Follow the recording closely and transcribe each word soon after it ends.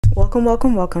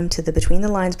Welcome to the Between the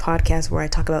Lines podcast, where I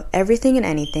talk about everything and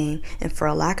anything, and for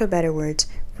a lack of better words,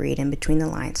 read in between the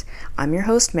lines. I'm your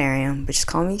host, Miriam, but just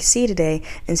call me C today,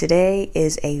 and today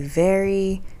is a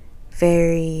very,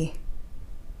 very,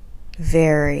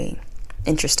 very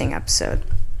interesting episode.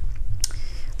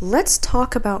 Let's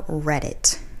talk about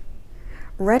Reddit.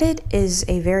 Reddit is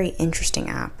a very interesting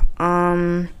app.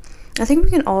 I think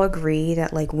we can all agree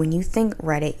that, like, when you think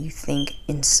Reddit, you think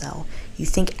incel, you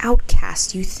think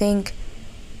outcast, you think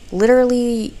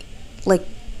literally, like,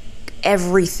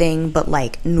 everything but,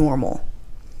 like, normal.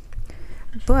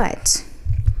 But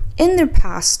in the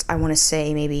past, I want to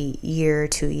say maybe year or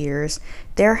 2 years,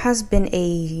 there has been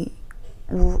an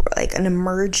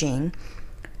emerging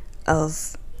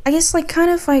of, I guess, like, kind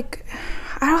of like,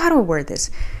 I don't know how to word this.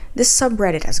 This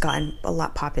subreddit has gotten a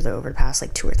lot popular over the past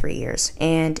like 2 or 3 years,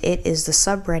 and it is the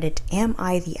subreddit Am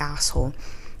I the Asshole?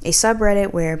 A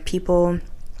subreddit where people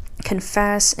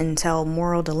confess and tell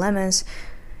moral dilemmas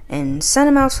and send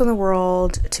them out to the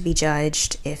world to be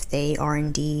judged if they are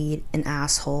indeed an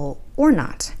asshole or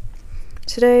not.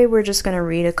 Today we're just going to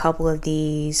read a couple of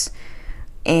these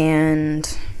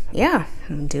and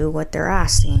do what they're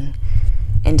asking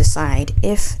and decide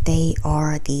if they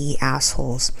are the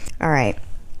assholes. Alright.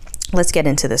 Let's get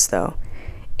into this though.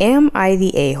 Am I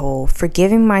the a-hole for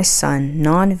giving my son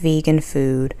non-vegan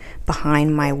food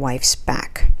behind my wife's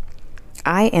back?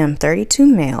 I am 32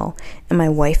 male and my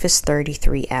wife is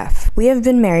 33F. We have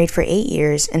been married for 8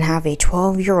 years and have a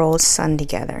 12-year-old son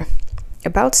together.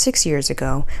 About 6 years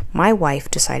ago, my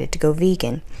wife decided to go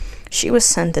vegan. She was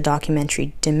sent the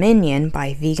documentary Dominion by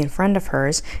a vegan friend of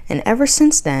hers, and ever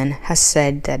since then has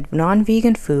said that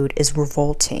non-vegan food is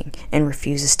revolting and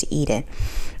refuses to eat it.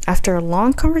 After a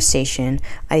long conversation,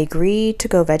 I agreed to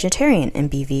go vegetarian and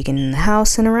be vegan in the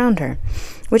house and around her,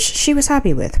 which she was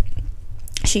happy with.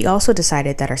 She also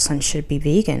decided that our son should be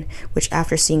vegan, which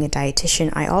after seeing a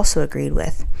dietitian, I also agreed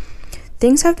with.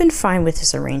 Things have been fine with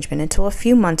this arrangement until a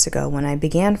few months ago when I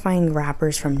began finding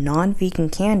wrappers from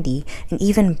non-vegan candy and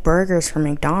even burgers from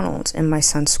McDonald's in my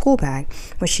son's school bag,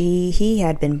 which he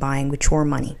had been buying with chore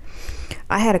money.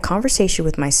 I had a conversation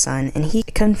with my son, and he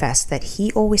confessed that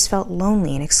he always felt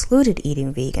lonely and excluded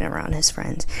eating vegan around his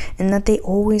friends, and that they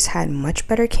always had much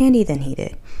better candy than he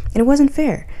did. And it wasn't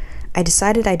fair. I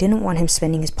decided I didn't want him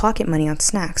spending his pocket money on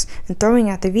snacks and throwing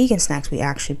out the vegan snacks we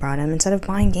actually brought him instead of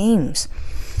buying games.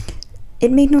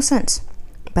 It made no sense.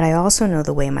 But I also know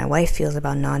the way my wife feels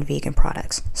about non-vegan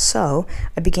products, so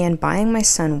I began buying my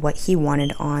son what he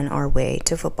wanted on our way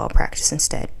to football practice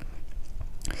instead.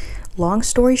 Long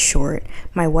story short,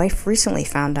 my wife recently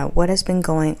found out what has been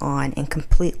going on and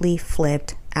completely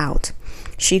flipped out.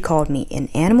 She called me an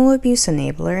animal abuse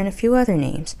enabler and a few other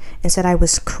names and said I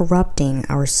was corrupting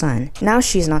our son. Now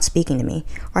she's not speaking to me.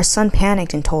 Our son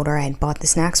panicked and told her I had bought the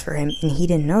snacks for him and he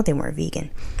didn't know they weren't vegan.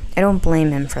 I don't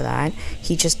blame him for that.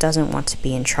 He just doesn't want to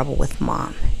be in trouble with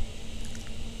mom.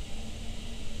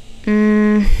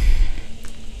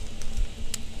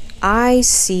 I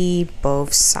see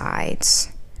both sides.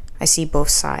 I see the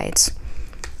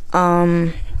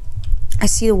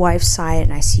wife's side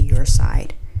and I see your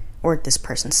side, or this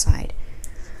person's side.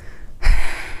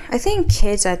 I think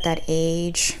kids at that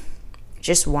age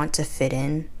just want to fit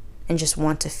in and just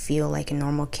want to feel like a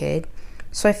normal kid.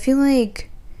 So I feel like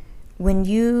when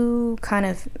you're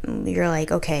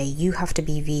like, okay, you have to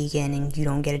be vegan and you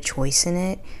don't get a choice in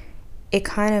it, it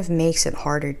kind of makes it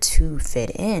harder to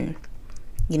fit in,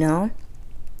 you know?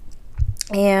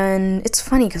 And it's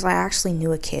funny because I actually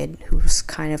knew a kid who was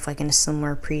kind of like in a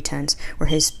similar pretense where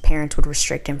his parents would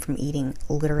restrict him from eating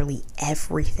literally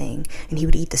everything. And he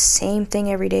would eat the same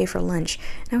thing every day for lunch.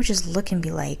 And I would just look and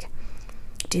be like,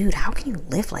 dude, how can you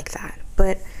live like that?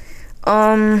 But,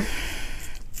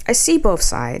 I see both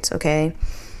sides, okay?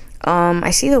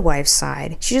 I see the wife's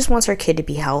side. She just wants her kid to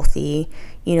be healthy.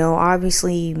 You know,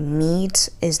 obviously meat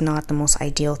is not the most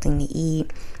ideal thing to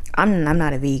eat. I'm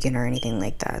not a vegan or anything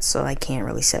like that, so I can't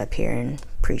really sit up here and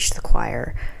preach to the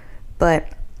choir. But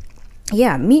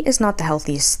yeah, meat is not the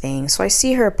healthiest thing, so I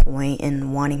see her point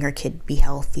in wanting her kid to be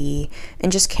healthy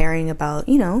and just caring about,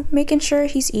 you know, making sure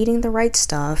he's eating the right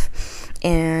stuff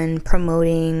and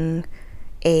promoting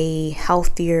a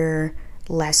healthier,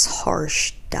 less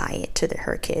harsh diet to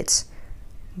her kids.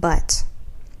 But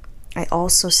I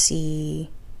also see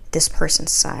this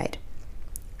person's side.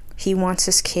 He wants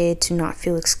his kid to not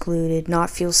feel excluded, not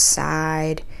feel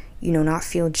sad, you know, not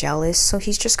feel jealous. So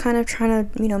he's just kind of trying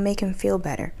to, you know, make him feel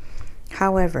better.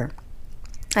 However,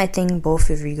 I think both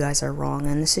of you guys are wrong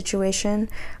in the situation.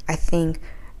 I think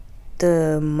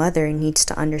the mother needs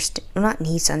to understand, not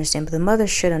needs to understand, but the mother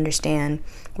should understand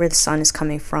where the son is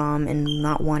coming from and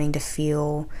not wanting to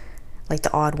feel like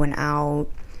the odd one out,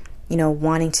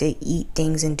 wanting to eat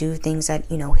things and do things that,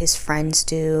 his friends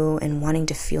do and wanting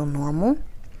to feel normal.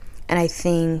 And I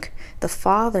think the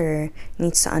father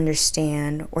needs to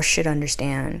understand, or should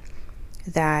understand,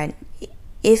 that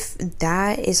if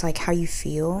that is like how you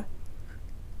feel,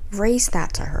 raise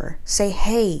that to her. Say,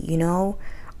 hey,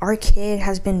 our kid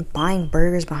has been buying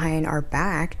burgers behind our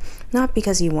back, not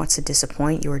because he wants to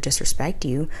disappoint you or disrespect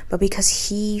you, but because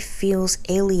he feels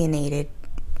alienated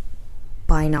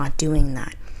by not doing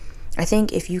that. I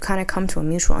think if you kind of come to a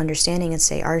mutual understanding and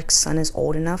say our son is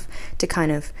old enough to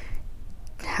kind of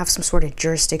have some sort of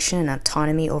jurisdiction and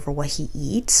autonomy over what he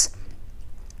eats,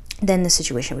 then the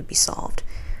situation would be solved.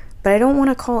 But I don't want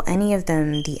to call any of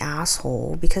them the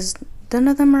asshole, because none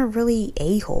of them are really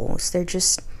a-holes. They're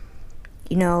just,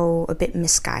 a bit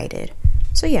misguided.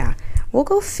 So yeah, we'll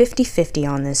go 50-50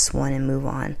 on this one and move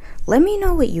on. Let me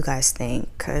know what you guys think,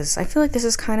 because I feel like this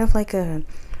is kind of like a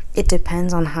it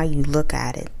depends on how you look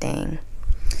at it thing.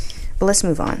 But let's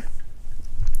move on.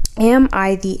 Am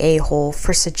I the a-hole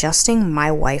for suggesting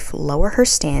my wife lower her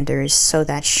standards so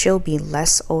that she'll be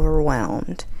less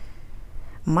overwhelmed?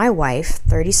 My wife,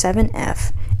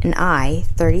 37F, and I,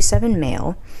 37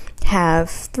 male, have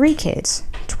 3 kids,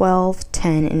 12,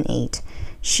 10, and 8.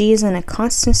 She is in a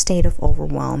constant state of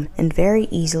overwhelm and very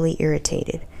easily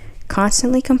irritated,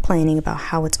 constantly complaining about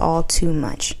how it's all too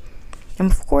much. I'm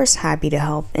of course happy to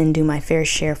help and do my fair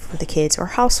share for the kids or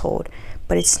household,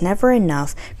 but it's never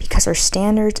enough because our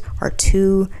standards are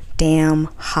too damn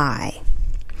high.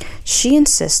 She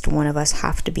insists one of us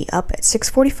have to be up at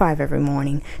 6:45 every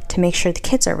morning to make sure the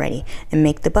kids are ready and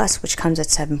make the bus, which comes at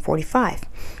 7:45.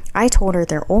 I told her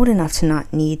they're old enough to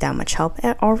not need that much help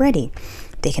already.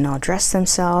 They can all dress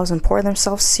themselves and pour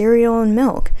themselves cereal and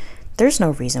milk. There's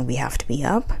no reason we have to be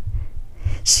up.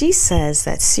 She says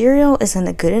that cereal isn't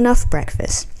a good enough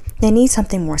breakfast. They need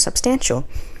something more substantial,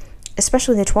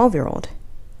 especially the 12-year-old,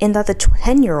 and that the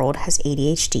 10-year-old has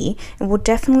ADHD and will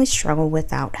definitely struggle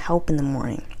without help in the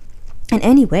morning. And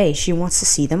anyway, she wants to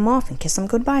see them off and kiss them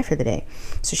goodbye for the day.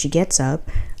 So she gets up,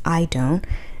 I don't,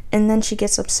 and then she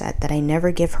gets upset that I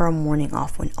never give her a morning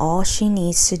off when all she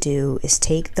needs to do is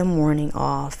take the morning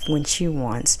off when she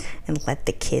wants and let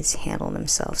the kids handle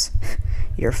themselves.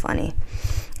 You're funny.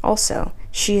 Also,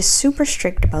 she is super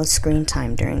strict about screen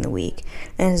time during the week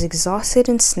and is exhausted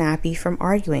and snappy from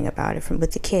arguing about it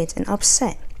with the kids and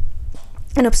upset.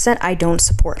 I don't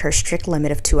support her strict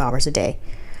limit of 2 hours a day.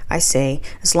 I say,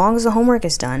 as long as the homework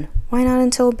is done, why not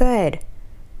until bed?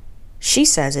 She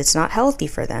says it's not healthy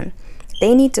for them.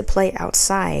 They need to play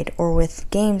outside or with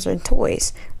games or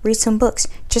toys, read some books,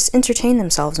 just entertain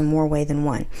themselves in more ways than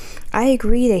one. I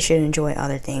agree they should enjoy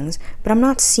other things, but I'm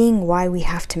not seeing why we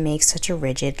have to make such a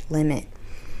rigid limit.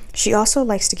 She also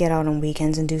likes to get out on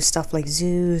weekends and do stuff like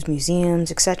zoos, museums,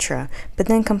 etc., but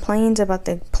then complains about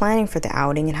the planning for the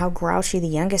outing and how grouchy the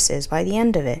youngest is by the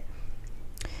end of it.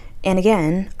 And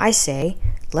again, I say,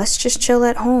 let's just chill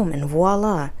at home and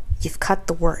voila, you've cut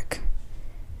the work.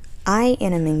 I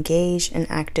am an engaged and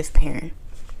active parent.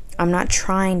 I'm not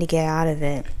trying to get out of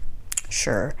it,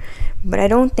 sure, but I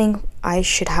don't think I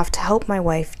should have to help my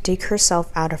wife dig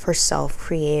herself out of her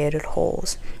self-created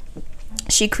holes.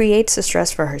 She creates the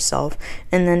stress for herself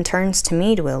and then turns to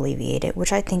me to alleviate it,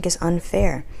 which I think is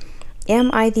unfair. Am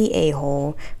I the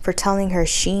a-hole for telling her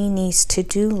she needs to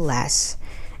do less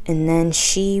and then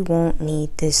she won't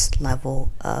need this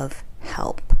level of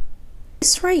help?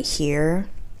 This right here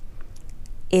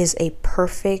is a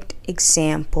perfect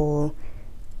example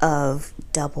of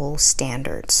double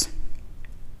standards.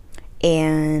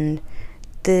 And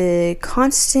the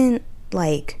constant,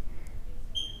 the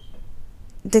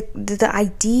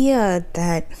idea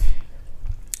that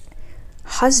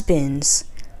husbands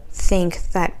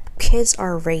think that kids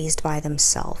are raised by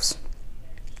themselves.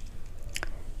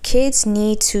 Kids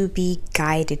need to be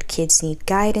guided. Kids need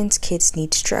guidance. Kids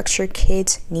need structure.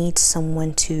 Kids need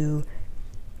someone to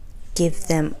give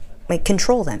them,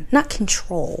 control them. Not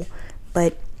control,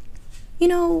 but,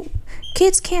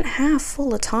 kids can't have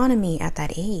full autonomy at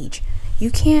that age.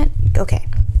 You can't, okay.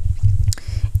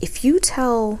 If you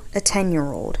tell a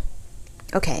 10-year-old,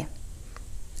 okay,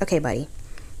 buddy,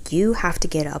 you have to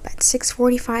get up at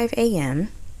 6:45 a.m.,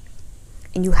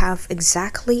 and you have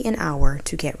exactly an hour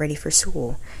to get ready for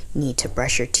school. You need to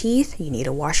brush your teeth, you need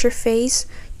to wash your face,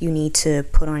 you need to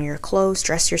put on your clothes,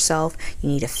 dress yourself, you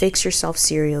need to fix yourself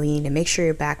cereal, you need to make sure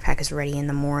your backpack is ready in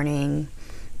the morning,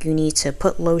 you need to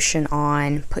put lotion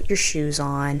on, put your shoes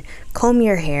on, comb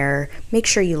your hair, make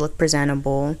sure you look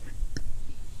presentable,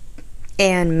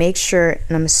 and make sure,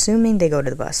 and I'm assuming they go to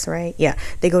the bus, right? Yeah,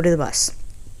 they go to the bus.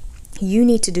 You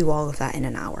need to do all of that in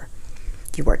an hour.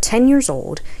 You are 10 years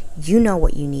old. You know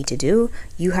what you need to do.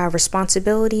 You have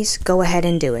responsibilities. Go ahead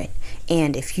and do it.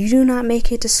 And if you do not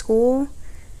make it to school,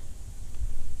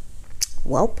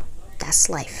 well, that's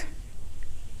life.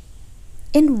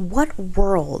 In what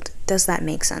world does that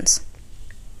make sense?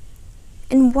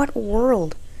 In what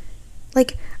world?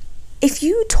 Like, if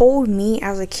you told me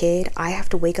as a kid I have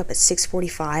to wake up at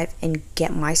 6:45 and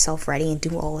get myself ready and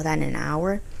do all of that in an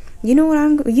hour, you know what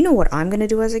I'm going to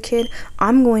do as a kid?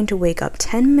 I'm going to wake up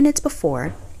 10 minutes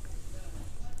before,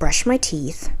 brush my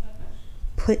teeth,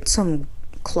 put some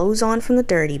clothes on from the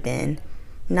dirty bin,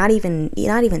 not even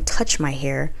touch my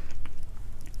hair,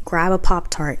 grab a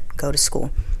Pop-Tart, go to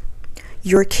school.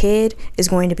 Your kid is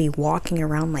going to be walking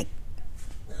around like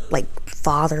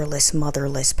fatherless,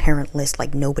 motherless, parentless,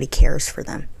 like nobody cares for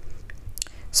them.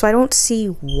 So I don't see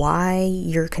why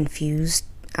you're confused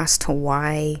as to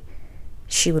why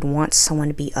she would want someone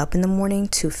to be up in the morning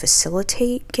to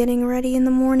facilitate getting ready in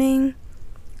the morning,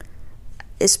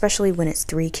 especially when it's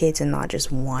 3 kids and not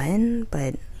just one.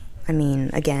 But I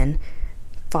mean, again,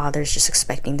 fathers just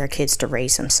expecting their kids to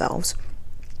raise themselves.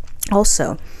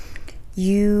 Also,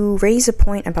 you raise a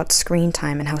point about screen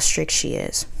time and how strict she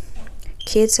is.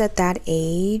 Kids at that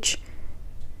age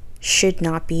should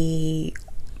not be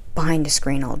behind a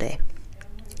screen all day.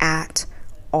 At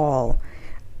all.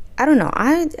 I don't know.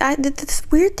 The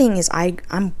weird thing is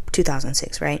I'm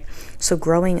 2006, right? So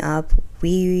growing up,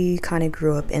 we kind of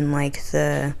grew up in like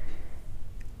the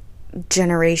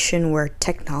generation where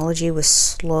technology was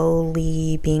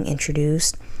slowly being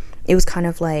introduced. It was kind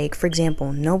of like, for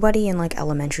example, nobody in like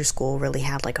elementary school really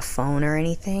had like a phone or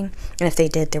anything. And if they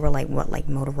did, they were like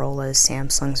Motorola's,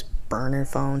 Samsung's, burner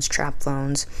phones, trap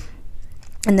phones.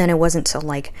 And then it wasn't till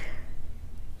like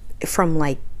from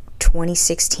like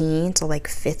 2016 to like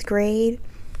 5th grade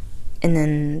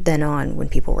and then on when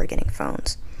people were getting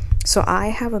phones. So I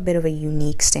have a bit of a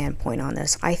unique standpoint on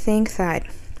this. I think that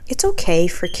it's okay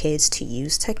for kids to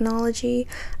use technology.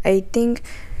 I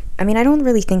don't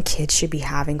really think kids should be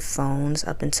having phones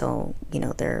up until,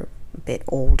 they're a bit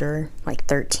older, like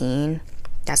 13.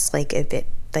 That's like a bit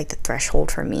like the threshold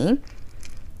for me.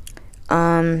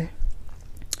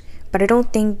 But I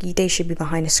don't think they should be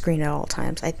behind a screen at all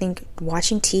times. I think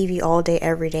watching TV all day,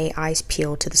 every day, eyes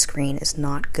peeled to the screen is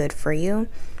not good for you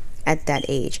at that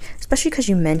age. Especially because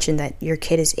you mentioned that your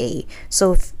kid is 8.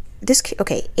 So if this,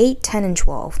 8, 10, and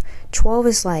 12. 12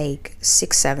 is like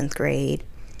 6th, 7th grade.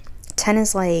 10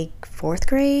 is like 4th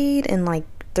grade, and like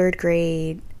 3rd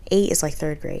grade. 8 is like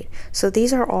 3rd grade. So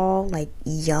these are all like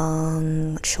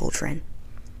young children.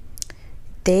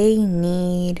 They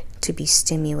need to be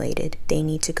stimulated. They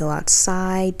need to go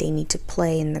outside. They need to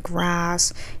play in the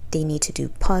grass. They need to do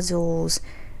puzzles,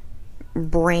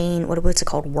 what's it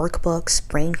called? Workbooks,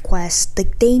 brain quests.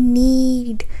 Like, they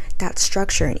need that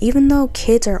structure. And even though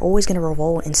kids are always going to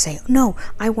revolt and say, no,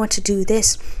 I want to do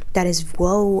this, that is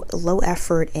low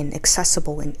effort and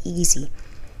accessible and easy,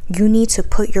 you need to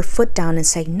put your foot down and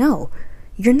say, no,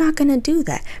 you're not going to do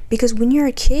that. Because when you're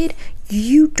a kid,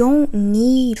 you don't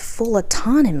need full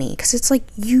autonomy, because it's like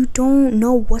you don't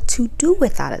know what to do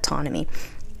with that autonomy.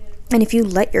 And if you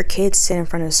let your kids sit in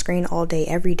front of a screen all day,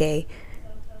 every day,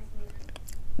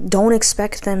 don't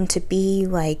expect them to be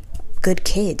like good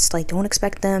kids. Like, don't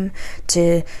expect them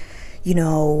to,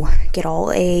 get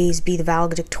all A's, be the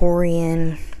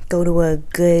valedictorian, go to a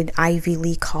good Ivy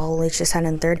League college, this, that,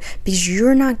 and third, because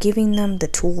you're not giving them the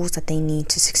tools that they need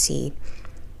to succeed.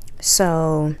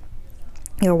 So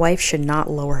your wife should not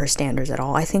lower her standards at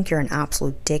all. I think you're an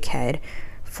absolute dickhead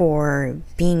for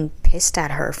being pissed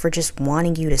at her for just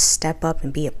wanting you to step up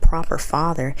and be a proper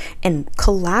father and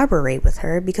collaborate with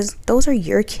her, because those are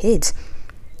your kids.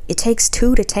 It takes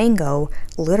 2 to tango,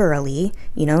 literally.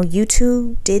 You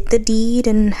two did the deed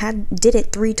and did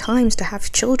it 3 times to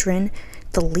have children.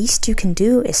 The least you can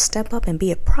do is step up and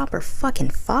be a proper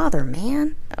fucking father,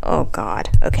 man. Oh God.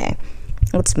 Okay.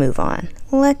 Let's move on.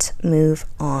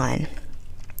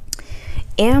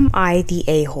 Am I the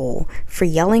a-hole for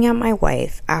yelling at my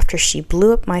wife after she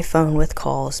blew up my phone with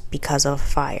calls because of a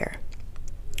fire?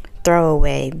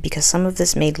 Throwaway, because some of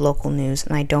this made local news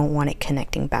and I don't want it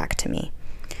connecting back to me.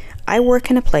 I work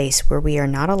in a place where we are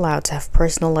not allowed to have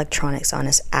personal electronics on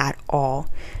us at all.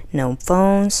 No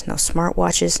phones, no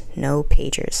smartwatches, no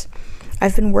pagers.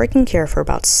 I've been working here for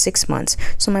about 6 months,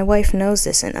 so my wife knows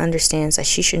this and understands that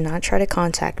she should not try to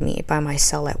contact me by my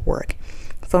cell at work.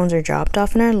 Phones are dropped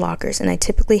off in our lockers, and I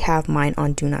typically have mine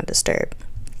on Do Not Disturb.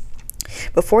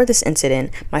 Before this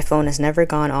incident, my phone has never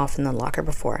gone off in the locker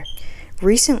before.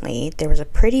 Recently, there was a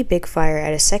pretty big fire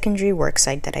at a secondary work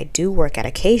site that I do work at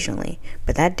occasionally,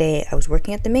 but that day I was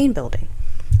working at the main building.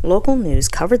 Local news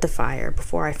covered the fire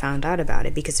before I found out about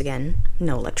it because, again,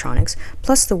 no electronics.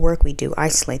 Plus, the work we do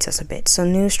isolates us a bit, so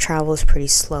news travels pretty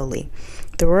slowly.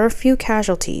 There were a few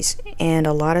casualties and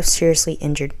a lot of seriously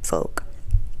injured folk.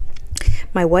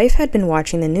 My wife had been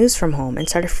watching the news from home and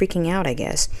started freaking out, I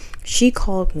guess. She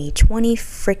called me 20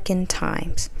 frickin'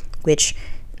 times, which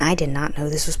I did not know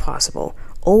this was possible.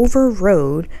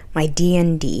 Overrode my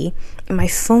DND, and my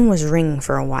phone was ringing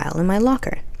for a while in my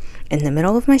locker. In the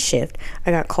middle of my shift,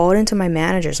 I got called into my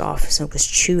manager's office and was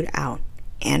chewed out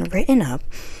and written up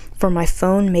for my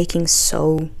phone making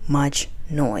so much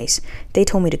noise. They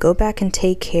told me to go back and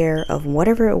take care of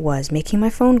whatever it was making my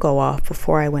phone go off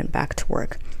before I went back to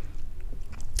work.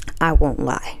 I won't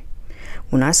lie.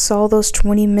 When I saw those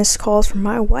 20 missed calls from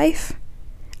my wife,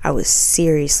 I was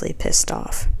seriously pissed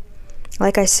off.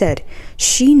 Like I said,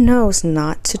 she knows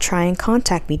not to try and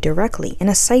contact me directly, and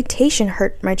a citation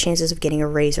hurt my chances of getting a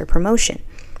raise or promotion.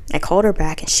 I called her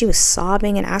back and she was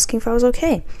sobbing and asking if I was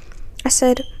okay. I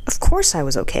said, of course I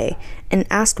was okay, and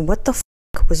asked what the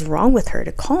fuck was wrong with her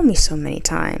to call me so many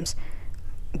times.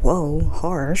 Whoa,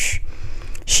 harsh.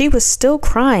 She was still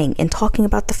crying and talking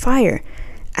about the fire.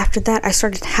 After that, I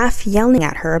started half yelling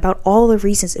at her about all the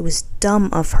reasons it was dumb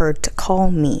of her to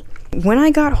call me. When I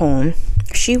got home,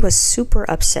 she was super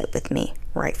upset with me,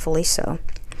 rightfully so.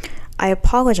 I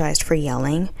apologized for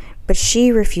yelling, but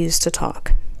she refused to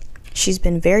talk. She's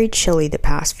been very chilly the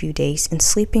past few days and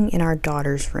sleeping in our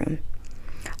daughter's room.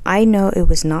 I know it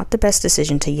was not the best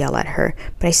decision to yell at her,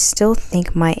 but I still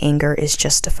think my anger is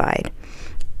justified.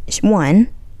 1,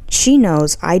 she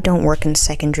knows I don't work in a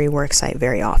secondary work site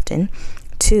very often.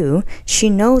 2, she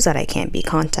knows that I can't be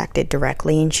contacted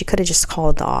directly and she could have just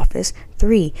called the office.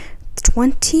 3,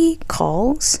 20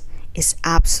 calls is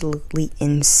absolutely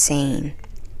insane.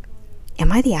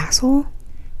 Am I the asshole?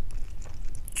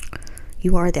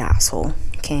 You are the asshole,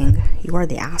 King. You are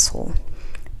the asshole.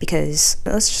 Because,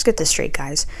 let's just get this straight,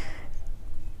 guys.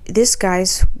 This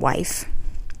guy's wife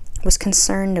was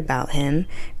concerned about him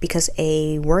because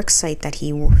a work site that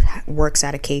he works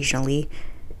at occasionally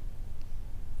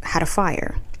had a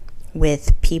fire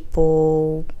with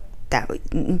people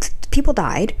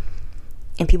died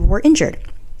and people were injured.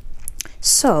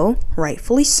 So,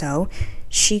 rightfully so,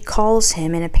 she calls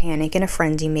him in a panic and a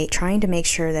frenzy, trying to make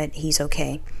sure that he's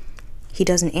okay. He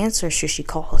doesn't answer, so she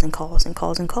calls and calls and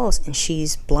calls and calls, and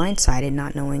she's blindsided,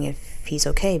 not knowing if he's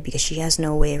okay because she has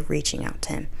no way of reaching out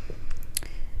to him.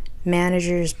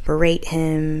 Managers berate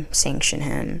him, sanction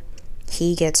him.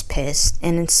 He gets pissed,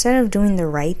 and instead of doing the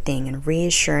right thing and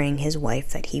reassuring his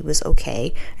wife that he was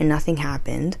okay and nothing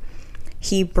happened,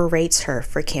 he berates her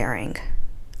for caring.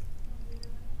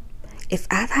 If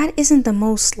that isn't the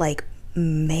most,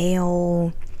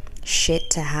 male shit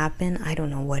to happen, I don't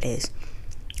know what is.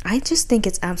 I just think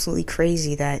it's absolutely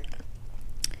crazy that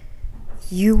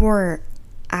you were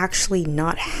actually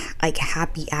not,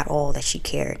 happy at all that she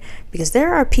cared. Because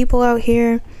there are people out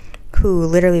here who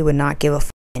literally would not give a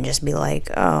and just be like,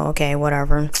 oh, okay,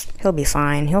 whatever. He'll be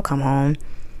fine. He'll come home.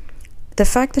 The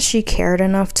fact that she cared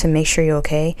enough to make sure you're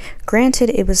okay, granted,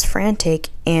 it was frantic,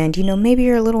 and, maybe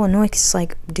you're a little annoyed because it's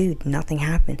like, dude, nothing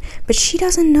happened. But she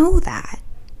doesn't know that.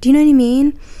 Do you know what I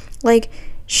mean?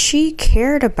 She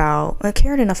cared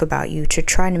enough about you to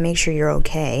try to make sure you're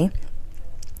okay.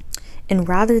 And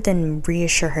rather than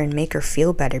reassure her and make her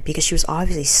feel better because she was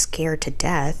obviously scared to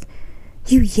death,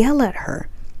 you yell at her.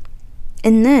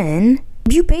 And then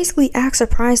you basically act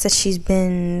surprised that she's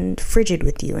been frigid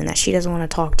with you and that she doesn't want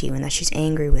to talk to you and that she's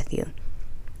angry with you.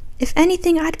 If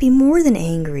anything, I'd be more than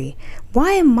angry.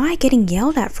 Why am I getting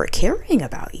yelled at for caring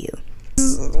about you?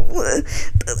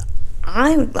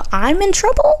 I'm in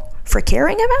trouble for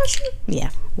caring about you?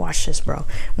 Yeah, watch this, bro.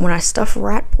 When I stuff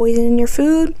rat poison in your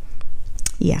food,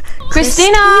 yeah.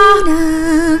 Christina!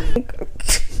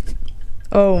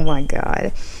 Oh my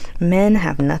god. Men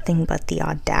have nothing but the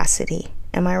audacity.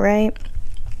 Am I right?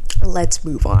 Let's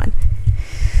move on.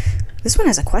 This one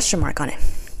has a question mark on it.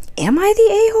 Am I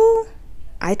the a-hole?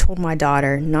 I told my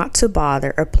daughter not to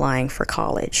bother applying for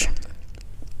college.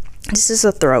 This is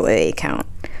a throwaway account.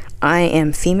 I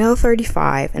am female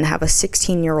 35 and have a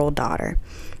 16-year-old daughter.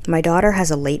 My daughter has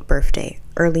a late birthday,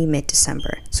 early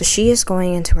mid-December, so she is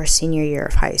going into her senior year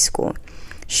of high school.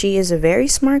 She is a very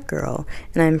smart girl,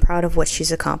 and I'm proud of what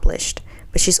she's accomplished,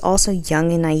 but she's also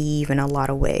young and naive in a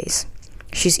lot of ways.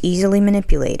 She's easily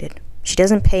manipulated. She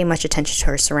doesn't pay much attention to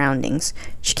her surroundings.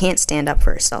 She can't stand up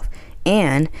for herself.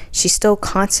 And she still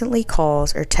constantly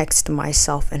calls or texts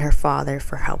myself and her father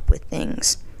for help with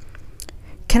things.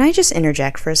 Can I just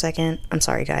interject for a second? I'm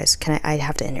sorry, guys. I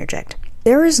have to interject.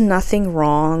 There is nothing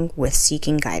wrong with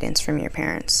seeking guidance from your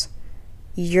parents.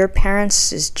 Your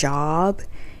parents' job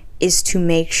is to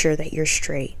make sure that you're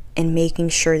straight and making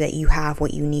sure that you have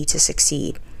what you need to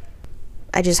succeed.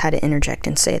 I just had to interject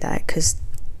and say that because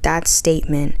that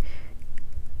statement,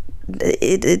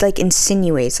 it like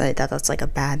insinuates that that's like a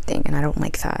bad thing, and I don't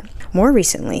like that. More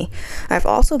recently, I've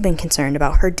also been concerned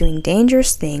about her doing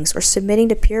dangerous things or submitting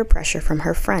to peer pressure from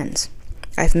her friends.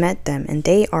 I've met them and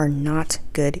they are not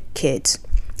good kids.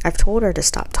 I've told her to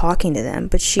stop talking to them,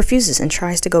 but she refuses and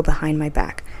tries to go behind my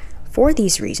back. For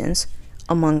these reasons,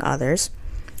 among others,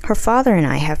 her father and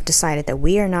I have decided that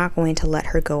we are not going to let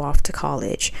her go off to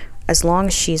college as long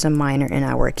as she's a minor in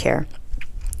our care.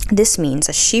 This means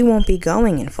that she won't be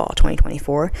going in fall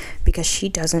 2024 because she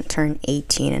doesn't turn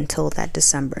 18 until that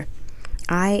December.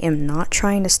 I am not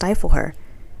trying to stifle her,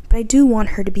 but I do want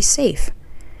her to be safe.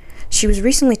 She was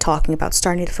recently talking about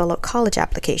starting to fill out college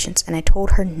applications, and I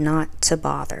told her not to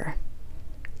bother.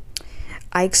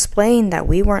 I explained that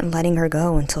we weren't letting her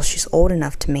go until she's old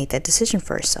enough to make that decision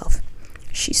for herself.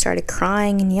 She started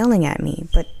crying and yelling at me,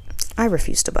 but I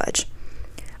refused to budge.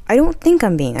 I don't think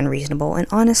I'm being unreasonable, and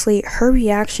honestly, her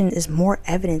reaction is more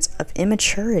evidence of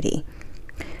immaturity.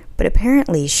 But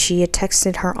apparently, she had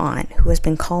texted her aunt, who has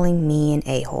been calling me an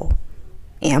a-hole.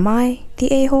 Am I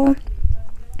the a-hole?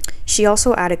 She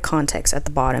also added context at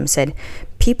the bottom, said,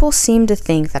 "People seem to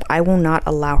think that I will not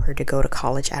allow her to go to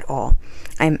college at all.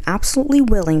 I am absolutely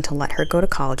willing to let her go to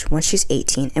college once she's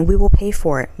 18, and we will pay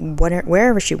for it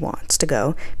wherever she wants to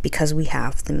go because we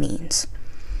have the means."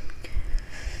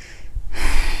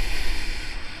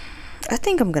 I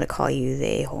think I'm going to call you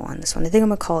the a-hole on this one. I think I'm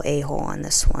going to call a-hole on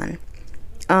this one.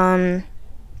 I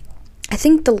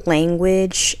think the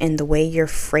language and the way you're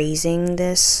phrasing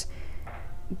this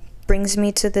brings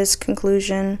me to this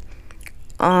conclusion.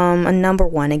 Number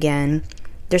one, again,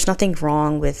 there's nothing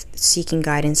wrong with seeking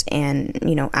guidance and,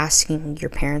 asking your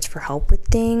parents for help with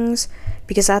things,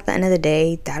 because at the end of the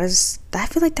day, I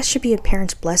feel like that should be a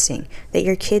parent's blessing, that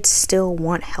your kids still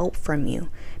want help from you.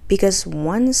 Because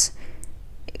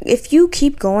if you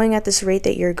keep going at this rate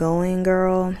that you're going,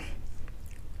 girl,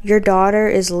 your daughter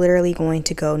is literally going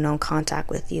to go no contact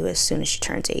with you as soon as she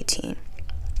turns 18.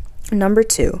 Number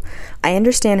two, I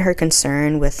understand her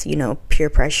concern with, peer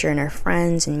pressure and her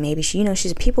friends, and maybe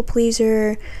she's a people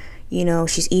pleaser,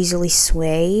 she's easily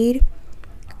swayed.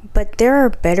 But there are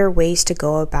better ways to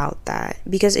go about that.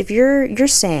 Because if you're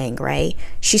saying, right,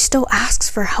 she still asks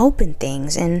for help in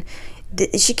things, and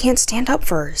she can't stand up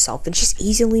for herself, and she's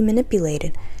easily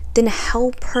manipulated, then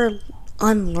help her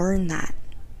unlearn that.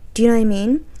 Do you know what I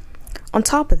mean? On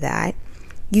top of that,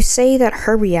 you say that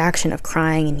her reaction of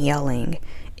crying and yelling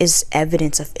is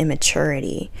evidence of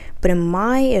immaturity. But in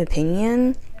my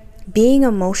opinion, being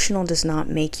emotional does not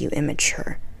make you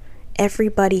immature.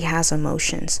 Everybody has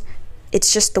emotions.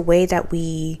 It's just the way that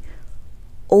we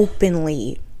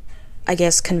openly,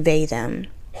 convey them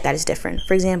that is different.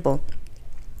 For example,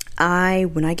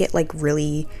 when I get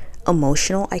really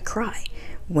emotional, I cry.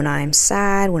 When I'm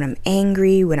sad, when I'm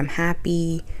angry, when I'm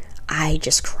happy, I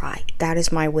just cry. That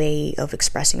is my way of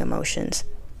expressing emotions.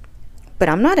 But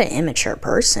I'm not an immature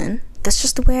person. That's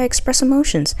just the way I express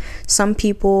emotions. Some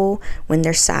people, when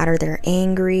they're sad or they're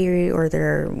angry or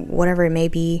they're whatever it may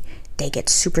be, they get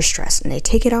super stressed and they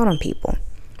take it out on people.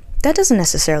 That doesn't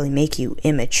necessarily make you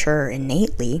immature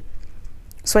innately.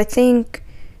 So I think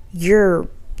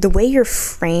the way you're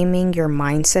framing your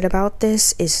mindset about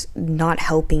this is not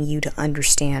helping you to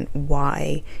understand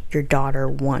why your daughter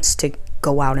wants to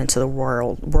go out into the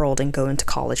world and go into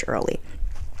college early.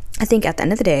 I think at the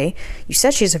end of the day, you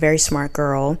said she's a very smart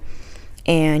girl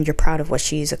and you're proud of what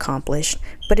she's accomplished,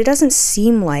 but it doesn't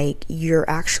seem like you're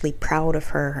actually proud of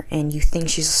her and you think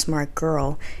she's a smart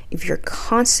girl if you're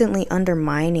constantly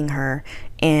undermining her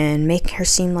and making her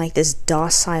seem like this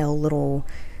docile little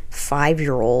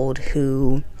 5-year-old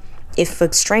who, if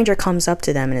a stranger comes up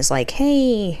to them and is like,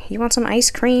 "Hey, you want some ice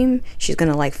cream?" she's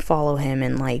gonna follow him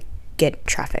and get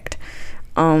trafficked.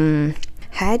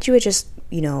 Had you just,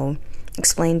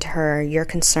 explained to her your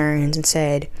concerns and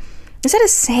said, instead of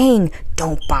saying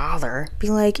don't bother, be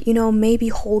like, maybe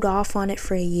hold off on it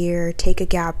for a year, take a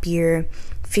gap year,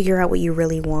 figure out what you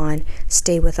really want,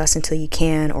 stay with us until you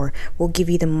can, or we'll give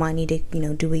you the money to,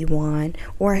 do what you want.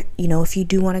 Or, if you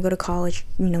do want to go to college,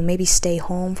 maybe stay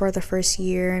home for the first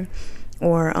year,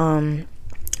 or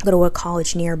go to a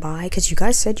college nearby, because you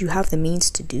guys said you have the means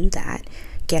to do that.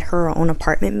 Get her own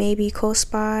apartment maybe close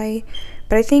by.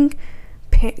 But I think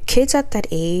kids at that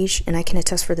age, and I can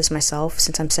attest for this myself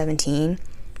since I'm 17,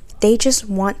 they just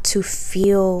want to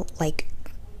feel like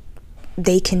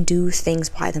they can do things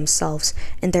by themselves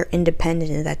and they're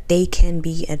independent and that they can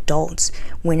be adults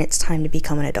when it's time to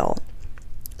become an adult.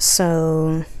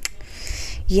 So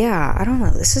Yeah, I don't know.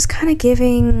 This is kind of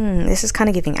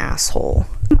giving asshole.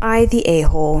 Am I the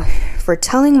a-hole for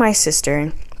telling my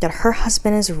sister that her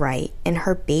husband is right and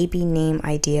her baby name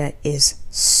idea is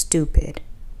stupid?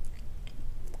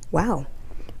 Wow.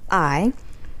 I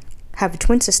have a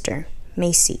twin sister,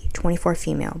 Macy, 24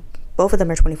 female. Both of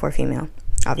them are 24 female,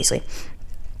 obviously.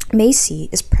 Macy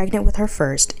is pregnant with her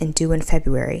first and due in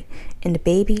February, and the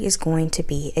baby is going to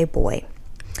be a boy.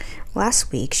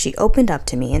 Last week, she opened up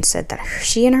to me and said that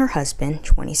she and her husband,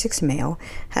 26 male,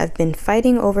 have been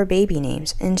fighting over baby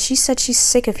names, and she said she's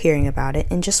sick of hearing about it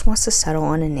and just wants to settle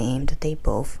on a name that they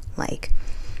both like.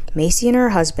 Macy and her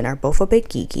husband are both a bit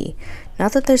geeky,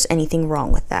 not that there's anything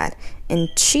wrong with that, and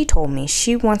she told me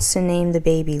she wants to name the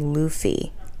baby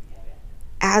Luffy,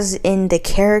 as in the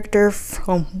character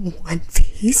from One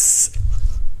Piece.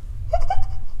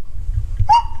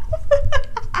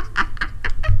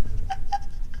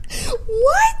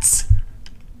 What?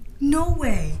 No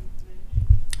way.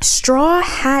 Straw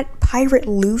Hat Pirate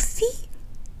Luffy?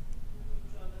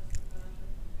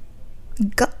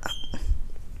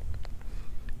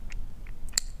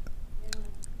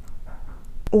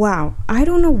 Wow, I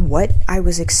don't know what I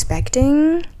was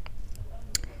expecting,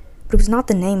 but it was not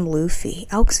the name Luffy.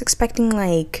 I was expecting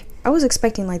like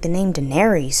the name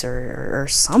Daenerys or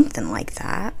something like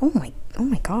that. Oh my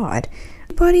god.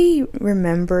 Anybody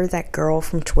remember that girl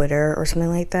from Twitter or something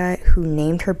like that who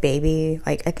named her baby,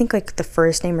 like, I think like the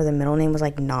first name or the middle name was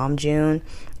like Namjoon,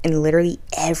 and literally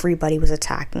everybody was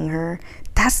attacking her?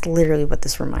 That's literally what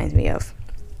this reminds me of.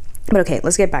 But okay,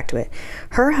 let's get back to it.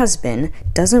 Her husband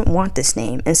doesn't want this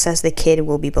name and says the kid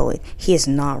will be bullied. He is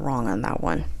not wrong on that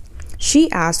one. She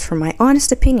asked for my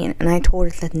honest opinion, and I told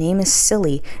her that the name is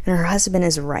silly and her husband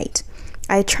is right.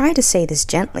 I tried to say this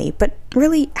gently, but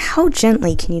really, how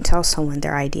gently can you tell someone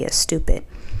their idea is stupid?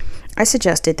 I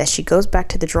suggested that she goes back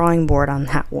to the drawing board on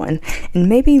that one, and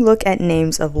maybe look at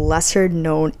names of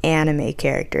lesser-known anime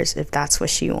characters if that's what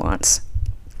she wants.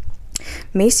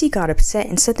 Macy got upset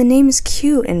and said the name is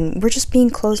cute and we're just being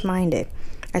closed-minded.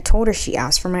 I told her she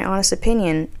asked for my honest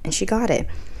opinion, and she got it.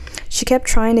 She kept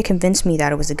trying to convince me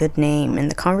that it was a good name, and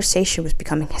the conversation was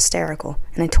becoming hysterical,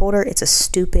 and I told her it's a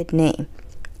stupid name.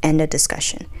 End of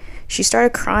discussion. She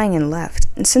started crying and left,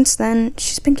 and since then,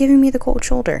 she's been giving me the cold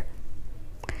shoulder.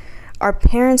 Our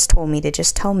parents told me to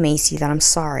just tell Macy that I'm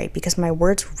sorry because my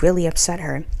words really upset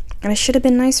her, and I should have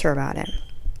been nicer about it.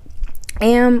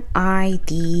 Am I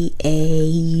the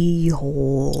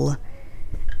a-hole?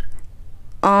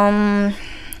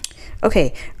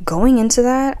 Okay, going into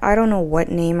that, I don't know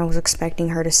what name I was expecting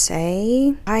her to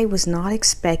say. I was not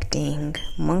expecting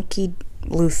Monkey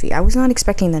Luffy. I was not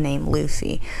expecting the name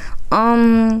Luffy.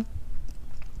 You're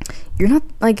not,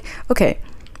 like, okay,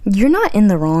 you're not in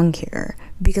the wrong here,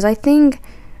 because I think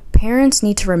parents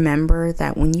need to remember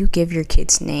that when you give your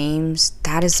kids names,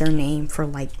 that is their name for,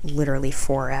 like, literally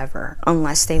forever,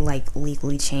 unless they, like,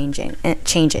 legally change it.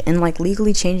 And, like,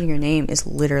 legally changing your name is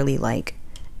literally, like,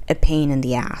 a pain in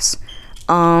the ass.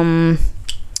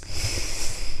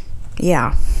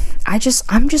 Yeah, I'm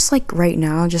just like right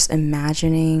now just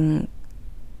imagining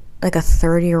like a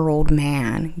 30-year-old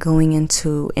man going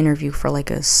into interview for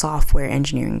like a software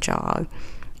engineering job,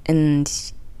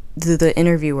 and the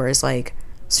interviewer is like,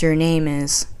 so your name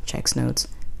is, checks notes,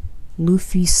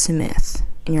 Luffy Smith,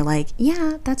 and you're like,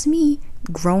 yeah, that's me,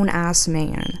 grown ass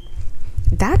man.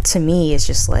 That to me is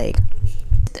just like,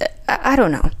 I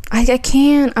don't know.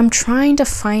 I'm trying to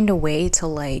find a way to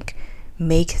like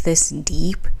make this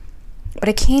deep, but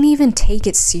I can't even take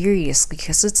it seriously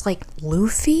because it's like,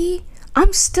 Luffy?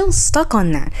 I'm still stuck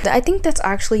on that. I think that's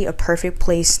actually a perfect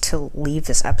place to leave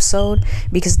this episode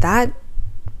because that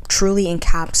truly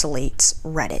encapsulates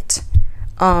Reddit.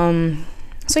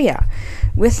 So yeah,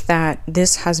 with that,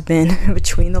 this has been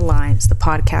Between the Lines, the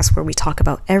podcast where we talk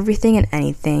about everything and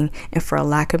anything, and for a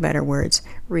lack of better words,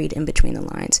 read in between the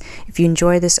lines. If you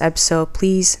enjoyed this episode,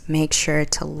 please make sure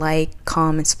to like,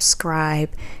 comment, subscribe,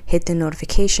 hit the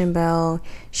notification bell,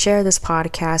 share this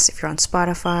podcast if you're on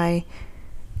Spotify,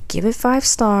 give it 5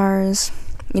 stars,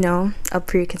 up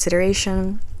for your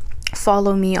consideration.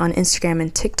 Follow me on Instagram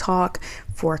and TikTok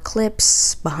for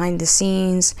clips, behind the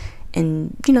scenes,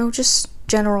 and just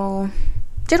general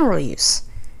use.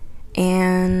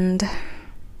 And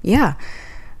yeah,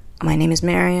 my name is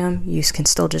Miriam. You can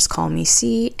still just call me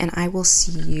C, and I will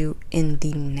see you in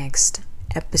the next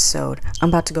episode. I'm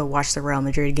about to go watch the Real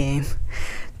Madrid game.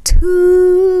 Toodles.